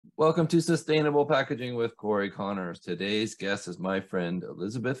Welcome to Sustainable Packaging with Corey Connors. Today's guest is my friend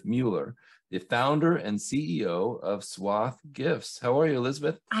Elizabeth Mueller, the founder and CEO of Swathe Gifts. How are you,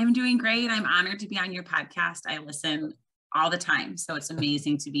 Elizabeth? I'm doing great. I'm honored to be on your podcast. I listen all the time, so it's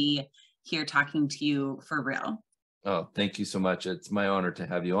amazing to be here talking to you for real. Oh, thank you so much. It's my honor to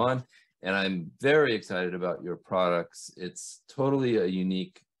have you on, and I'm very excited about your products. It's totally a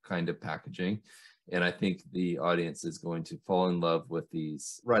unique kind of packaging, and I think the audience is going to fall in love with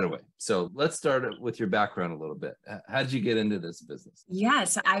these right away. So let's start with your background a little bit. How did you get into this business?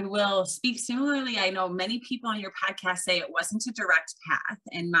 Yes, I will speak similarly. I know many people on your podcast say it wasn't a direct path,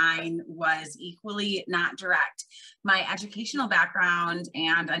 and mine was equally not direct. My educational background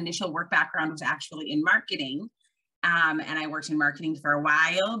and initial work background was actually in marketing. And I worked in marketing for a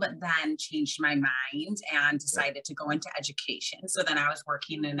while, but then changed my mind and decided to go into education. So then I was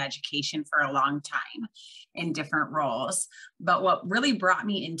working in education for a long time in different roles. But what really brought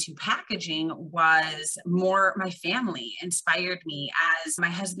me into packaging was more my family inspired me, as my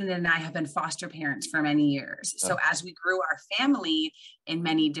husband and I have been foster parents for many years. So as we grew our family in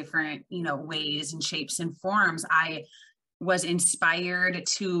many different, ways and shapes and forms, I was inspired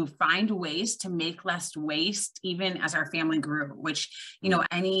to find ways to make less waste, even as our family grew, which,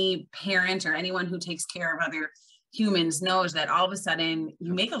 any parent or anyone who takes care of other humans knows that all of a sudden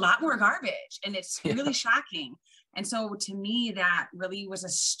you make a lot more garbage, and it's really shocking. And so to me, that really was a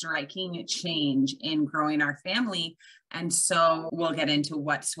striking change in growing our family. And so we'll get into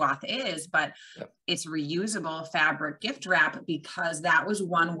what Swathe is, but it's reusable fabric gift wrap, because that was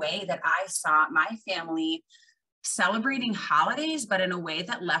one way that I saw my family celebrating holidays, but in a way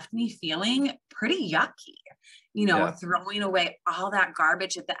that left me feeling pretty yucky, throwing away all that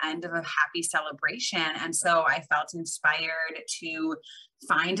garbage at the end of a happy celebration. And so I felt inspired to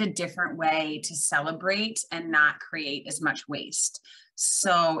find a different way to celebrate and not create as much waste.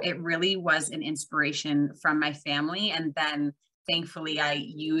 So it really was an inspiration from my family. And then thankfully, I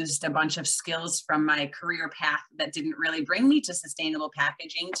used a bunch of skills from my career path that didn't really bring me to sustainable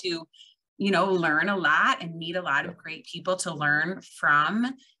packaging to learn a lot and meet a lot of great people to learn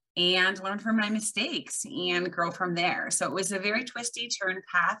from my mistakes and grow from there. So it was a very twisty turn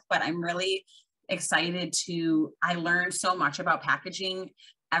path, but I'm really excited I learned so much about packaging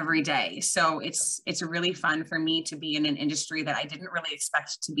every day. So it's really fun for me to be in an industry that I didn't really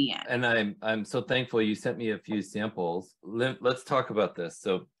expect to be in. And I'm so thankful you sent me a few samples. Let's talk about this.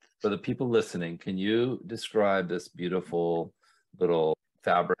 So for the people listening, can you describe this beautiful little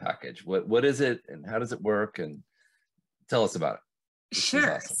fabric package? What is it, and how does it work, and tell us about it?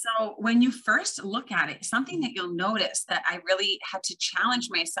 Sure. Awesome. So when you first look at it, something that you'll notice that I really had to challenge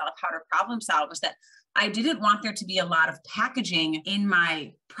myself how to problem solve was that I didn't want there to be a lot of packaging in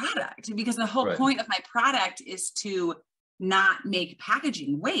my product, because the whole point of my product is to not make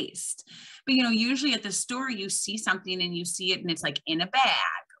packaging waste. But usually at the store you see something and you see it and it's like in a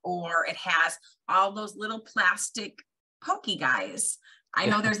bag, or it has all those little plastic pokey guys. I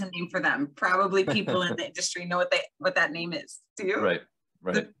know there's a name for them. Probably people in the industry know what that name is. Do you? Right.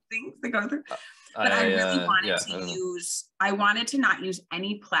 The things that go through. But I really wanted I wanted to not use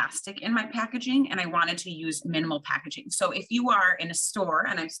any plastic in my packaging, and I wanted to use minimal packaging. So if you are in a store,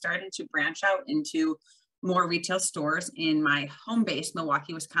 and I've started to branch out into more retail stores in my home base,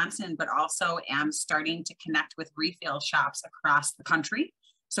 Milwaukee, Wisconsin, but also am starting to connect with refill shops across the country.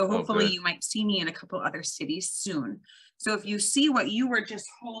 So hopefully you might see me in a couple other cities soon. So if you see what you were just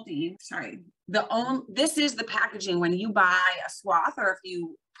holding, this is the packaging when you buy a Swathe, or if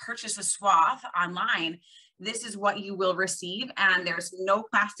you purchase a Swathe online, this is what you will receive. And there's no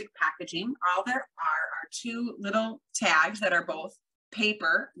plastic packaging. All there are two little tags that are both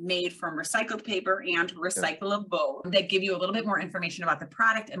paper made from recycled paper and recyclable that give you a little bit more information about the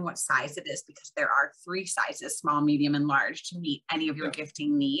product and what size it is, because there are 3 sizes, small, medium, and large, to meet any of your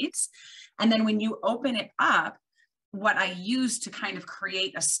gifting needs. And then when you open it up, what I use to kind of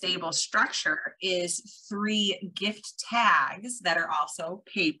create a stable structure is 3 gift tags that are also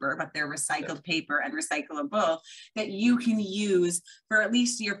paper, but they're recycled paper and recyclable, that you can use for at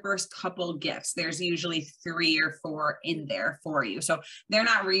least your first couple gifts. There's usually 3 or 4 in there for you. So they're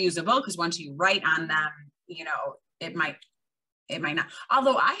not reusable, because once you write on them, it might not.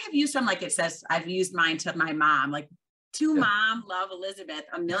 Although I have used them, like it says, I've used mine to my mom, like, to mom, love Elizabeth,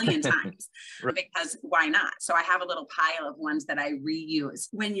 a million times, because why not? So I have a little pile of ones that I reuse.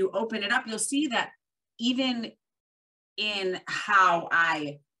 When you open it up, you'll see that even in how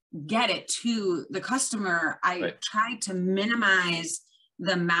I get it to the customer, I tried to minimize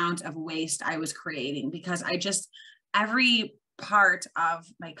the amount of waste I was creating, because every part of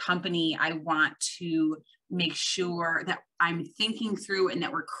my company, I want to make sure that I'm thinking through and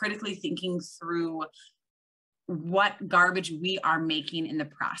that we're critically thinking through what garbage we are making in the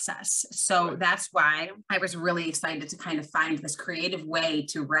process. So that's why I was really excited to kind of find this creative way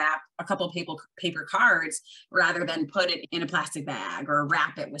to wrap a couple of paper cards rather than put it in a plastic bag or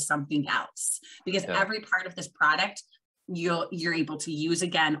wrap it with something else. Because every part of this product, you're able to use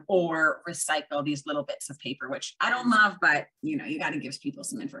again or recycle these little bits of paper, which I don't love, but you got to give people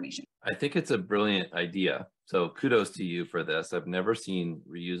some information. I think it's a brilliant idea. So kudos to you for this. I've never seen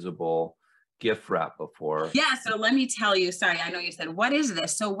reusable gift wrap before. Yeah, so let me tell you, sorry, I know you said, what is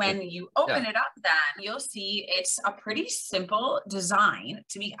this? So when you open it up, then you'll see it's a pretty simple design,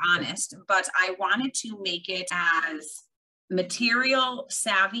 to be honest, but I wanted to make it as material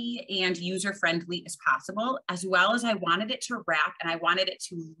savvy and user friendly as possible, as well as I wanted it to wrap and I wanted it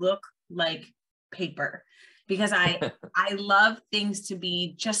to look like paper, because I love things to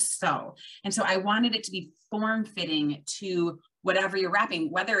be just so. And so I wanted it to be form fitting to whatever you're wrapping,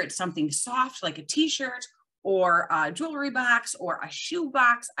 whether it's something soft like a t-shirt or a jewelry box or a shoe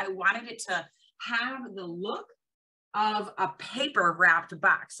box. I wanted it to have the look of a paper wrapped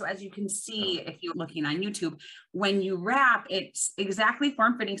box. So as you can see, if you're looking on YouTube, when you wrap, it's exactly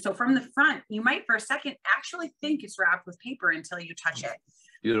form fitting. So from the front, you might for a second actually think it's wrapped with paper until you touch it.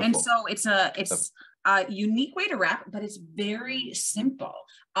 Beautiful. And so it's a unique way to wrap, but it's very simple.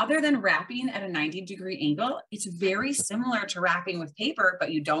 Other than wrapping at a 90-degree angle, it's very similar to wrapping with paper,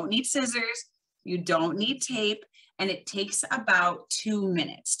 but you don't need scissors, you don't need tape, and it takes about 2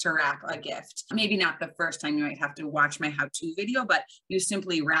 minutes to wrap a gift. Maybe not the first time, you might have to watch my how-to video, but you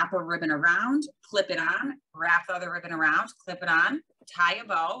simply wrap a ribbon around, clip it on, wrap the other ribbon around, clip it on, tie a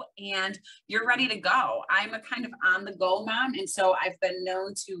bow, and you're ready to go. I'm a kind of on-the-go mom, and so I've been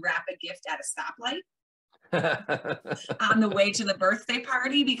known to wrap a gift at a stoplight on the way to the birthday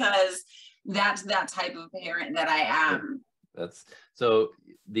party, because that's that type of parent that I am. That's so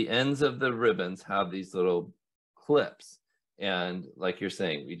the ends of the ribbons have these little clips, and like you're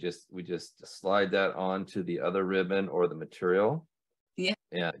saying, we just slide that onto the other ribbon or the material.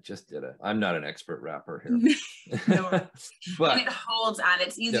 Yeah, just did it. I'm not an expert wrapper here. No. But and it holds on.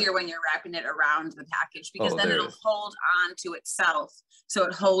 It's easier when you're wrapping it around the package, because then it'll hold on to itself. So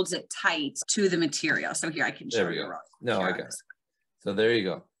it holds it tight to the material. So here I can show you. No, I got it. So there you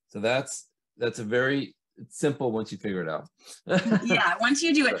go. So that's a very simple once you figure it out. Yeah, once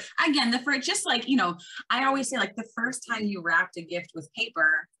you do it. Again, just like, I always say, like, the first time you wrapped a gift with paper,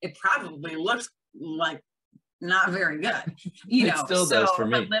 it probably looks like not very good, It still does for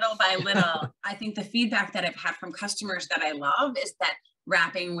me. But little by little, I think the feedback that I've had from customers that I love is that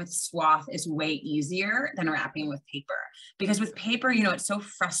wrapping with Swathe is way easier than wrapping with paper. Because with paper, it's so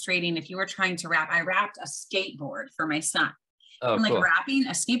frustrating. If you were trying to wrap, I wrapped a skateboard for my son. Oh, and like cool. wrapping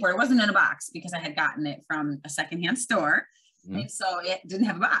a skateboard, it wasn't in a box because I had gotten it from a secondhand store. And so it didn't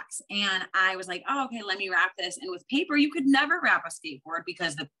have a box. And I was like, oh, okay, let me wrap this. And with paper, you could never wrap a skateboard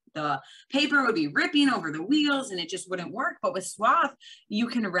because the paper would be ripping over the wheels and it just wouldn't work. But with Swathe, you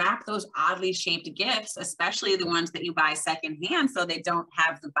can wrap those oddly shaped gifts, especially the ones that you buy secondhand, so they don't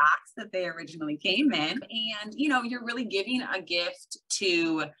have the box that they originally came in. And, you're really giving a gift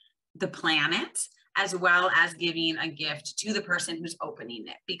to the planet, as well as giving a gift to the person who's opening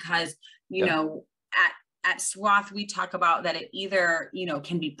it. Because, at Swathe, we talk about that it either,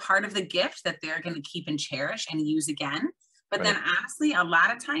 can be part of the gift that they're going to keep and cherish and use again. But then honestly, a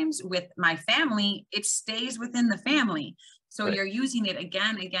lot of times with my family, it stays within the family. So you're using it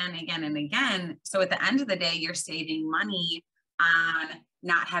again, and again. So at the end of the day, you're saving money on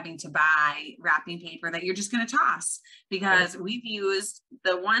not having to buy wrapping paper that you're just going to toss, because we've used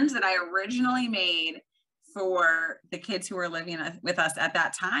the ones that I originally made for the kids who were living with us at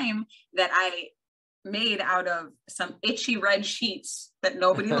that time, that I made out of some itchy red sheets that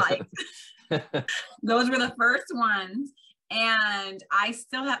nobody liked. Those were the first ones. And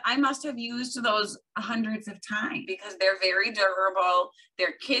I must have used those hundreds of times, because they're very durable.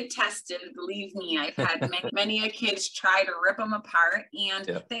 They're kid tested. Believe me, I've had many kids try to rip them apart,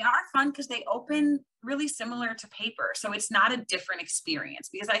 and they are fun because they open really similar to paper. So it's not a different experience,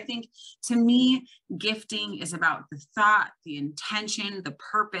 because I think, to me, gifting is about the thought, the intention, the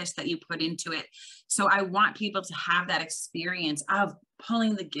purpose that you put into it. So I want people to have that experience of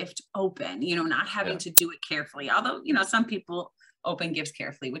pulling the gift open, not having to do it carefully. Although, some people open gifts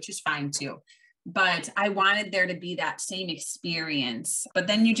carefully, which is fine too. But I wanted there to be that same experience. But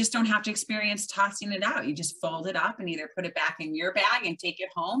then you just don't have to experience tossing it out. You just fold it up and either put it back in your bag and take it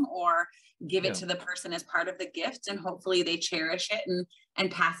home, or give it to the person as part of the gift, and hopefully they cherish it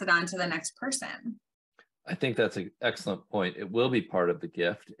and pass it on to the next person. I think that's an excellent point. It will be part of the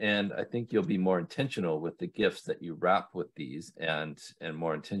gift, and I think you'll be more intentional with the gifts that you wrap with these, and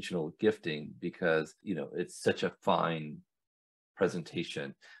more intentional with gifting, because it's such a fine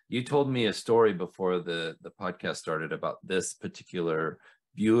presentation. You told me a story before the podcast started about this particular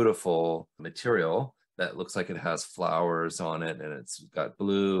beautiful material that looks like it has flowers on it, and it's got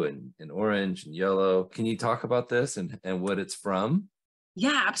blue and orange and yellow. Can you talk about this and what it's from?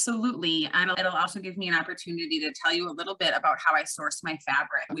 Yeah, absolutely. And it'll also give me an opportunity to tell you a little bit about how I source my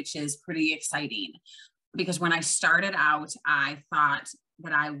fabric, which is pretty exciting. Because when I started out, I thought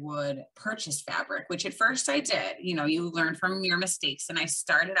that I would purchase fabric, which at first I did. You learn from your mistakes. And I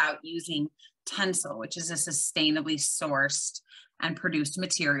started out using Tencel, which is a sustainably sourced and produced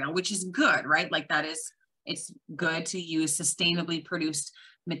material, which is good, right? Like it's good to use sustainably produced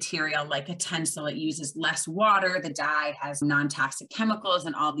material like a Tencel. It uses less water, the dye has non-toxic chemicals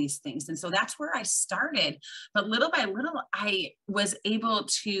and all these things. And so that's where I started. But little by little, I was able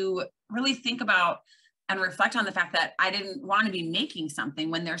to really think about and reflect on the fact that I didn't want to be making something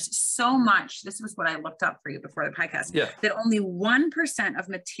when there's so much. This was what I looked up for you before the podcast, that only 1% of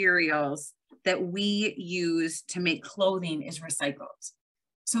materials that we use to make clothing is recycled.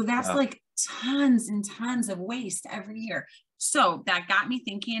 So that's like tons and tons of waste every year. So that got me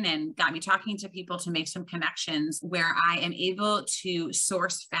thinking and got me talking to people to make some connections where I am able to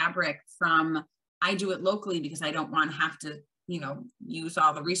source fabric from. I do it locally because I don't want to have to, use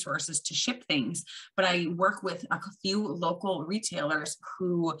all the resources to ship things. But I work with a few local retailers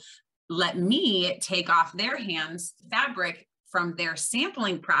who let me take off their hands fabric from their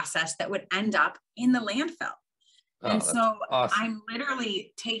sampling process that would end up in the landfill. And so awesome. I'm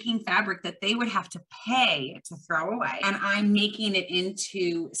literally taking fabric that they would have to pay to throw away, and I'm making it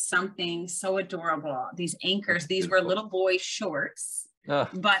into something so adorable. These anchors, these were little boy shorts,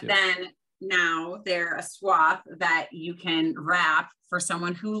 but cute. Then now they're a swath that you can wrap for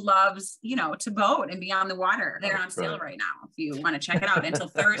someone who loves, to boat and be on the water. They're on sale right now if you want to check it out until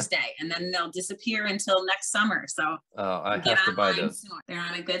Thursday, and then they'll disappear until next summer. So I have to buy those. Soon. They're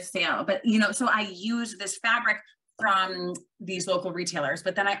on a good sale. But, so I use this fabric from these local retailers.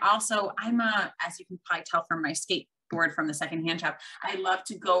 But then as you can probably tell from my skateboard from the secondhand shop, I love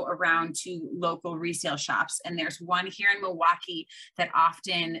to go around to local resale shops. And there's one here in Milwaukee that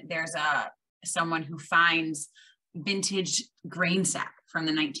often there's someone who finds vintage grain sack from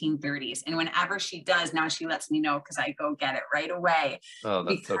the 1930s. And whenever she does, now she lets me know because I go get it right away. Oh,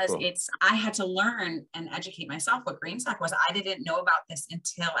 that's because so cool. I had to learn and educate myself what grain sack was. I didn't know about this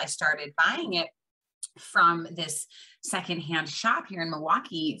until I started buying it from this secondhand shop here in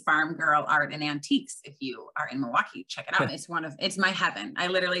Milwaukee, Farm Girl Art and Antiques. If you are in Milwaukee, check it out. It's my heaven. I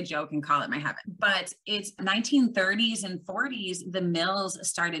literally joke and call it my heaven. But it's 1930s and 40s, the mills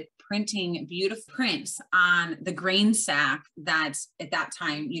started printing beautiful prints on the grain sack that at that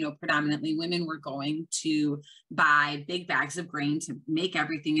time, predominantly women were going to buy big bags of grain to make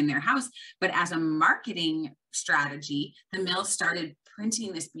everything in their house. But as a marketing strategy, the mills started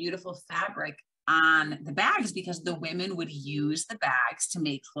printing this beautiful fabric on the bags because the women would use the bags to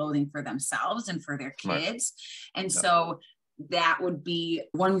make clothing for themselves and for their kids. And so that would be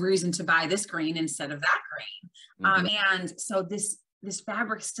one reason to buy this grain instead of that grain. And so this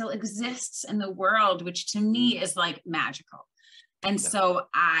fabric still exists in the world, which to me is like magical. And so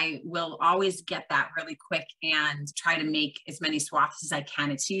I will always get that really quick and try to make as many swaths as I can.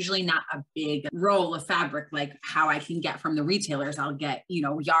 It's usually not a big roll of fabric like how I can get from the retailers. I'll get,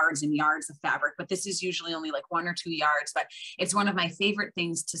 yards and yards of fabric, but this is usually only like 1 or 2 yards. But it's one of my favorite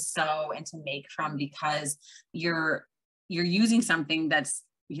things to sew and to make from, because you're using something that's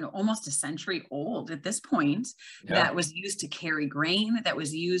almost a century old at this point, that was used to carry grain, that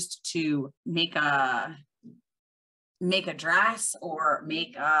was used to make a dress or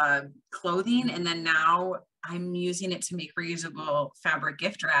make clothing. And then now I'm using it to make reusable fabric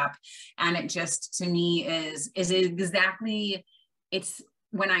gift wrap. And it just, to me, is exactly, it's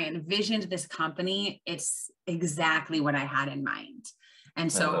when I envisioned this company, it's exactly what I had in mind.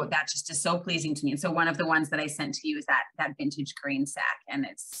 And so that just is so pleasing to me. And so one of the ones that I sent to you is that vintage grain sack. And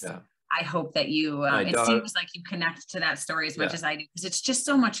it's, I hope that you, it seems like you connect to that story as much as I do, because it's just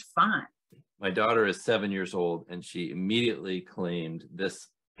so much fun. My daughter is 7 years old, and she immediately claimed this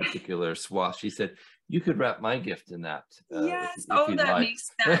particular swath. She said, "You could wrap my gift in that." Yes.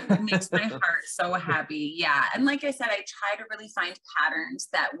 That makes my heart so happy. Yeah. And like I said, I try to really find patterns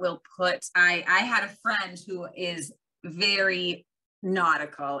that will put. I had a friend who is very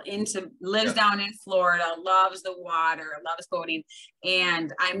nautical, lives down in Florida, loves the water, loves boating.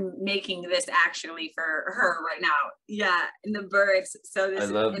 And I'm making this actually for her right now. Yeah. And the birds. So I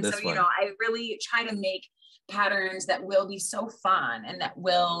love this one. I really try to make patterns that will be so fun and that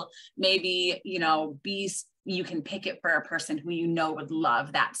will maybe, you can pick it for a person who would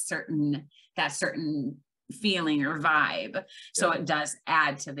love that certain feeling or vibe. So it does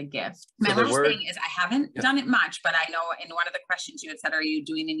add to the gift. My last thing is, I haven't done it much, but I know in one of the questions you had said, are you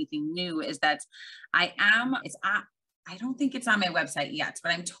doing anything new? Is that I don't think it's on my website yet,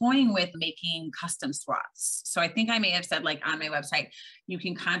 but I'm toying with making custom swaths. So I think I may have said like on my website, you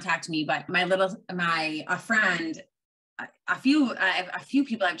can contact me, but a friend, a few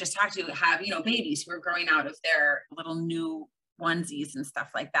people I've just talked to have, babies who are growing out of their little new onesies and stuff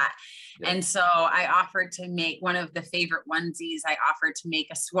like that. Yeah. And so I offered to make one of the favorite onesies. I offered to make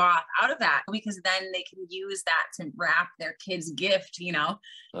a swath out of that because then they can use that to wrap their kid's gift,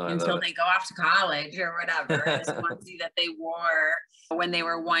 until they go off to college or whatever. This onesie that they wore when they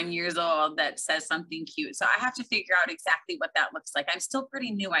were 1 year old that says something cute. So I have to figure out exactly what that looks like. I'm still pretty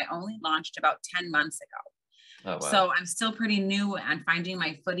new. I only launched about 10 months ago. Oh, wow. So I'm still pretty new and finding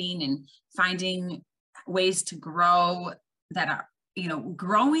my footing and finding ways to grow that are,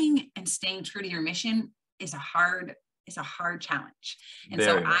 growing and staying true to your mission is a hard challenge. And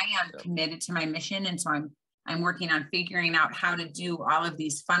so I am committed to my mission. And so I'm working on figuring out how to do all of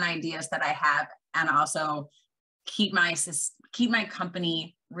these fun ideas that I have and also keep my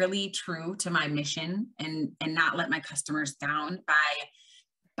company really true to my mission and not let my customers down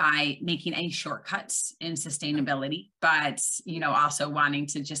by making any shortcuts in sustainability, but, also wanting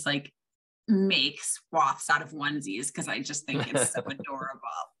to just like make swaths out of onesies because I just think it's so adorable.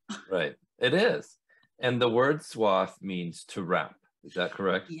 Right. It is. And the word swath means to wrap. Is that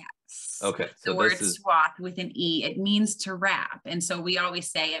correct? Yes. Okay. So the word swath with an E, it means to wrap. And so we always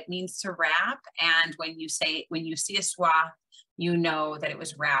say it means to wrap. And when you see a swath, you know that it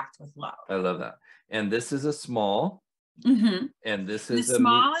was wrapped with love. I love that. And this is a small. Mm-hmm. And this is the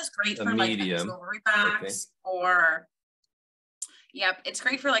small is great for medium. Like a jewelry box or it's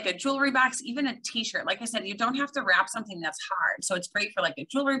great for like a jewelry box, even a t-shirt. Like I said, you don't have to wrap something that's hard. So it's great for like a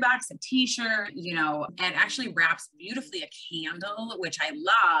jewelry box, a t-shirt, and actually wraps beautifully a candle, which I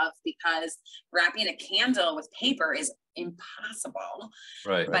love because wrapping a candle with paper is impossible.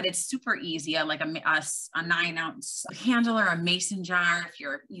 Right. But it's super easy. Like a 9-ounce candle or a mason jar. If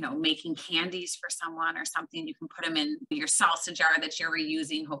you're, making candies for someone or something, you can put them in your salsa jar that you're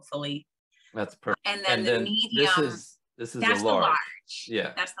reusing, hopefully. That's perfect. And then the medium. This is a large.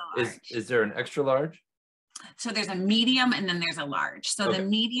 Yeah. That's the large. Is there an extra large? So there's a medium and then there's a large. So the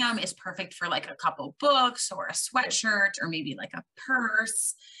medium is perfect for like a couple books or a sweatshirt or maybe like a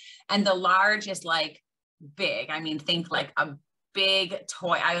purse. And the large is like big. I mean, think like a big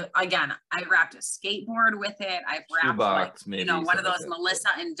toy. I wrapped a skateboard with it. I've wrapped box, maybe, one of those Melissa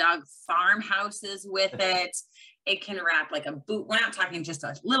and Doug farmhouses with it. It can wrap like a boot. We're not talking just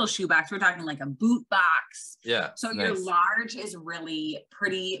a little shoebox. We're talking like a boot box. Yeah. So your large is really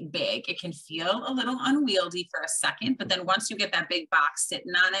pretty big. It can feel a little unwieldy for a second, but then once you get that big box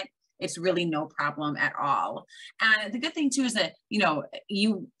sitting on it, it's really no problem at all. And the good thing too is that,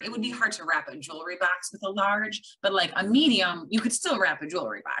 it would be hard to wrap a jewelry box with a large, but like a medium, you could still wrap a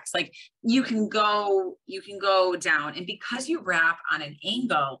jewelry box. Like you can go down, and because you wrap on an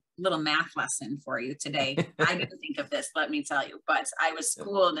angle, little math lesson for you today. I didn't think of this, let me tell you, but I was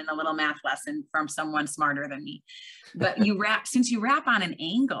schooled in a little math lesson from someone smarter than me. But since you wrap on an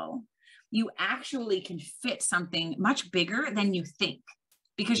angle, you actually can fit something much bigger than you think.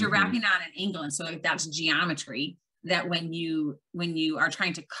 Because you're wrapping on an angle. And so that's geometry that when you are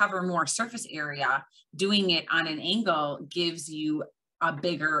trying to cover more surface area, doing it on an angle gives you a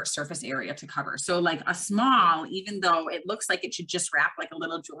bigger surface area to cover. So like a small, even though it looks like it should just wrap like a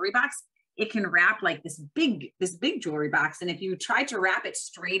little jewelry box, it can wrap like this big jewelry box. And if you try to wrap it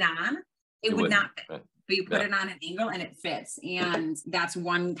straight on, it would not fit. But you put it on an angle and it fits. And that's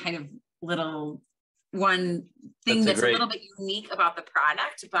one kind of one thing that's a little bit unique about the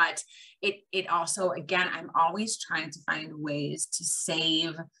product, but it also, again, I'm always trying to find ways to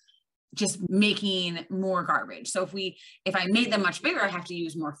save just making more garbage. So if I made them much bigger, I have to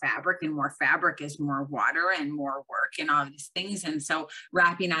use more fabric, and more fabric is more water and more work and all these things. And so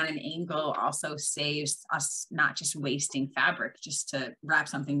wrapping on an angle also saves us not just wasting fabric, just to wrap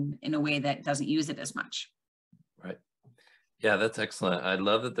something in a way that doesn't use it as much. Right. Yeah, that's excellent. I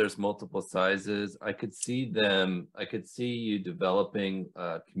love that there's multiple sizes. I could see you developing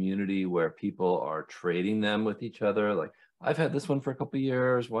a community where people are trading them with each other. Like, I've had this one for a couple of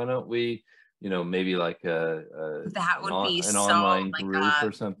years. Why don't we maybe like That would be an so online like group a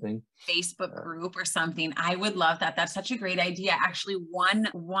or something. Facebook group or something. I would love that. That's such a great idea. Actually,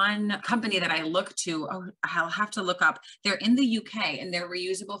 one company that I look to, I'll have to look up. They're in the UK and they're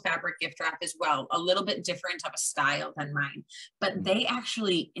reusable fabric gift wrap as well. A little bit different of a style than mine, but they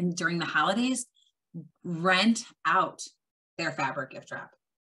actually during the holidays rent out their fabric gift wrap.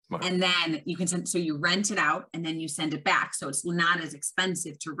 Smart. And then you can send, so you rent it out and then you send it back. So it's not as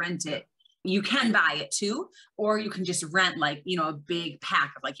expensive to rent it. You can buy it too, or you can just rent like, a big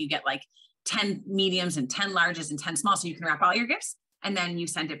pack of like, you get like 10 mediums and 10 larges and 10 small. So you can wrap all your gifts and then you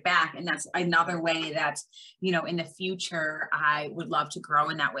send it back. And that's another way that, in the future, I would love to grow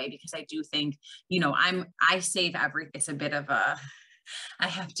in that way, because I do think, I save everything. It's a bit of a,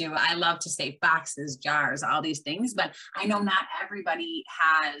 I love to save boxes, jars, all these things, but I know not everybody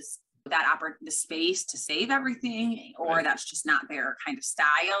has the space to save everything, or Right. that's just not their kind of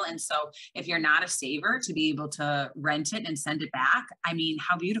style. And so if you're not a saver, to be able to rent it and send it back, I mean,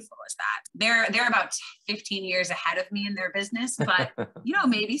 how beautiful is that? They're about 15 years ahead of me in their business, but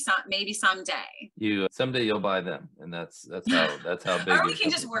maybe someday. Someday you'll buy them, and that's how big. Or we can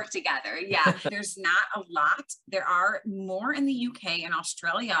just work together. Yeah. There's not a lot. There are more in the UK and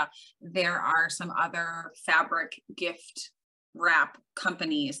Australia. There are some other fabric gift wrap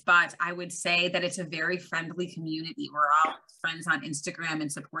companies, but I would say that it's a very friendly community. We're all friends on Instagram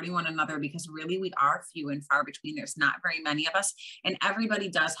and supporting one another, because really we are few and far between. There's not very many of us, and everybody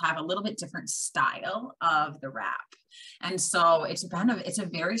does have a little bit different style of the wrap. And so it's a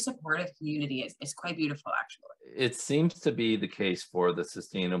very supportive community. It's quite beautiful, actually. It seems to be the case for the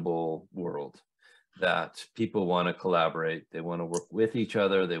sustainable world, that people want to collaborate. They want to work with each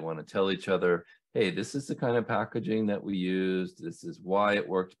other. They want to tell each other, hey, this is the kind of packaging that we used. This is why it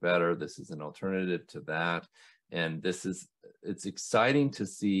worked better. This is an alternative to that. And it's exciting to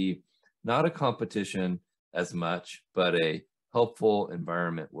see not a competition as much, but a helpful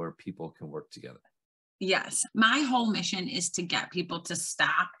environment where people can work together. Yes. My whole mission is to get people to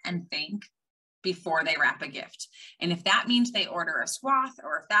stop and think before they wrap a gift. And if that means they order a swath,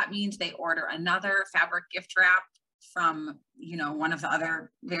 or if that means they order another fabric gift wrap from, one of the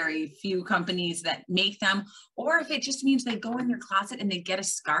other very few companies that make them, or if it just means they go in their closet and they get a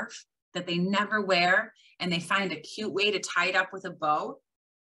scarf that they never wear and they find a cute way to tie it up with a bow,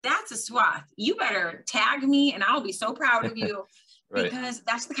 that's a swath. You better tag me and I'll be so proud of you. Right. Because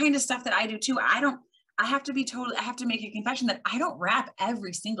that's the kind of stuff that I do too. I have to make a confession that I don't wrap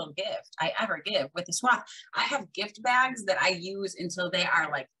every single gift I ever give with a swath. I have gift bags that I use until they are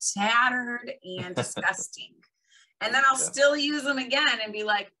like tattered and disgusting. And then I'll still use them again and be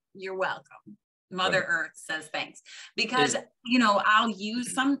like, you're welcome. Mother Earth says thanks. Because, I'll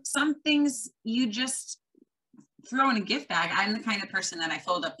use some things you just throw in a gift bag. I'm the kind of person that I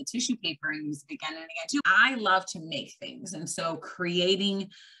fold up the tissue paper and use it again and again too. I love to make things. And so creating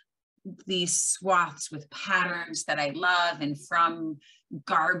these swaths with patterns that I love, and from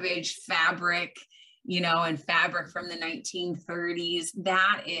garbage fabric, and fabric from the 1930s,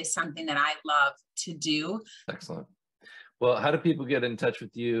 that is something that I love to do. Excellent. Well, how do people get in touch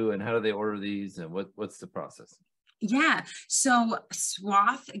with you, and how do they order these, and what's the process? Yeah. So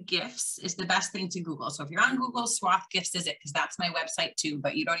Swathe Gifts is the best thing to Google. So if you're on Google, Swathe Gifts is it, because that's my website too,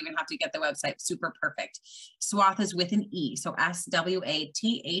 but you don't even have to get the website. Super perfect. Swathe is with an E. So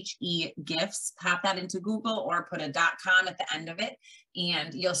SWATHE Gifts. Pop that into Google or put a .com at the end of it,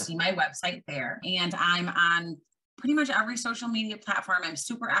 and you'll see my website there. And I'm on pretty much every social media platform. I'm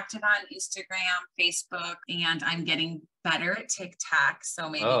super active on Instagram, Facebook, and I'm getting better at TikTok. So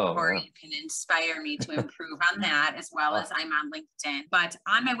maybe Corey can inspire me to improve on that, as well as I'm on LinkedIn. But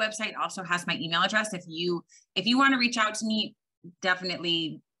on my website also has my email address. If you want to reach out to me,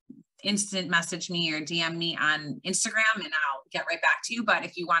 definitely instant message me or DM me on Instagram and I'll get right back to you. But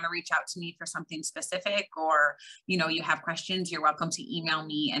if you want to reach out to me for something specific, or, you have questions, you're welcome to email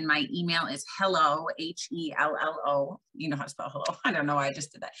me. And my email is hello, HELLO. You know how to spell hello. I don't know why I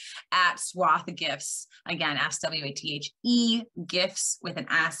just did that. At Swathe Gifts. Again, SWATHE Gifts with an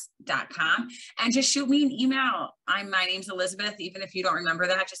S.com. And just shoot me an email. My name's Elizabeth. Even if you don't remember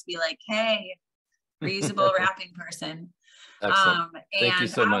that, just be like, hey, reusable wrapping person. Thank you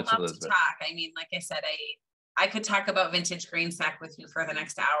so much, Elizabeth. To talk. I mean, like I said, I could talk about vintage green sack with you for the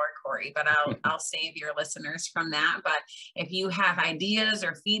next hour, Corey, but I'll save your listeners from that. But if you have ideas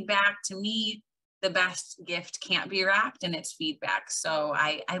or feedback, to me, the best gift can't be wrapped, and it's feedback. So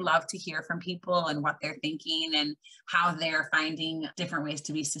I love to hear from people and what they're thinking and how they're finding different ways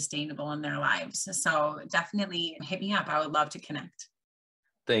to be sustainable in their lives. So definitely hit me up. I would love to connect.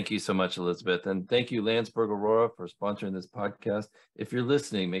 Thank you so much, Elizabeth. And thank you, Landsberg Aurora, for sponsoring this podcast. If you're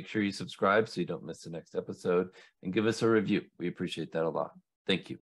listening, make sure you subscribe so you don't miss the next episode and give us a review. We appreciate that a lot. Thank you.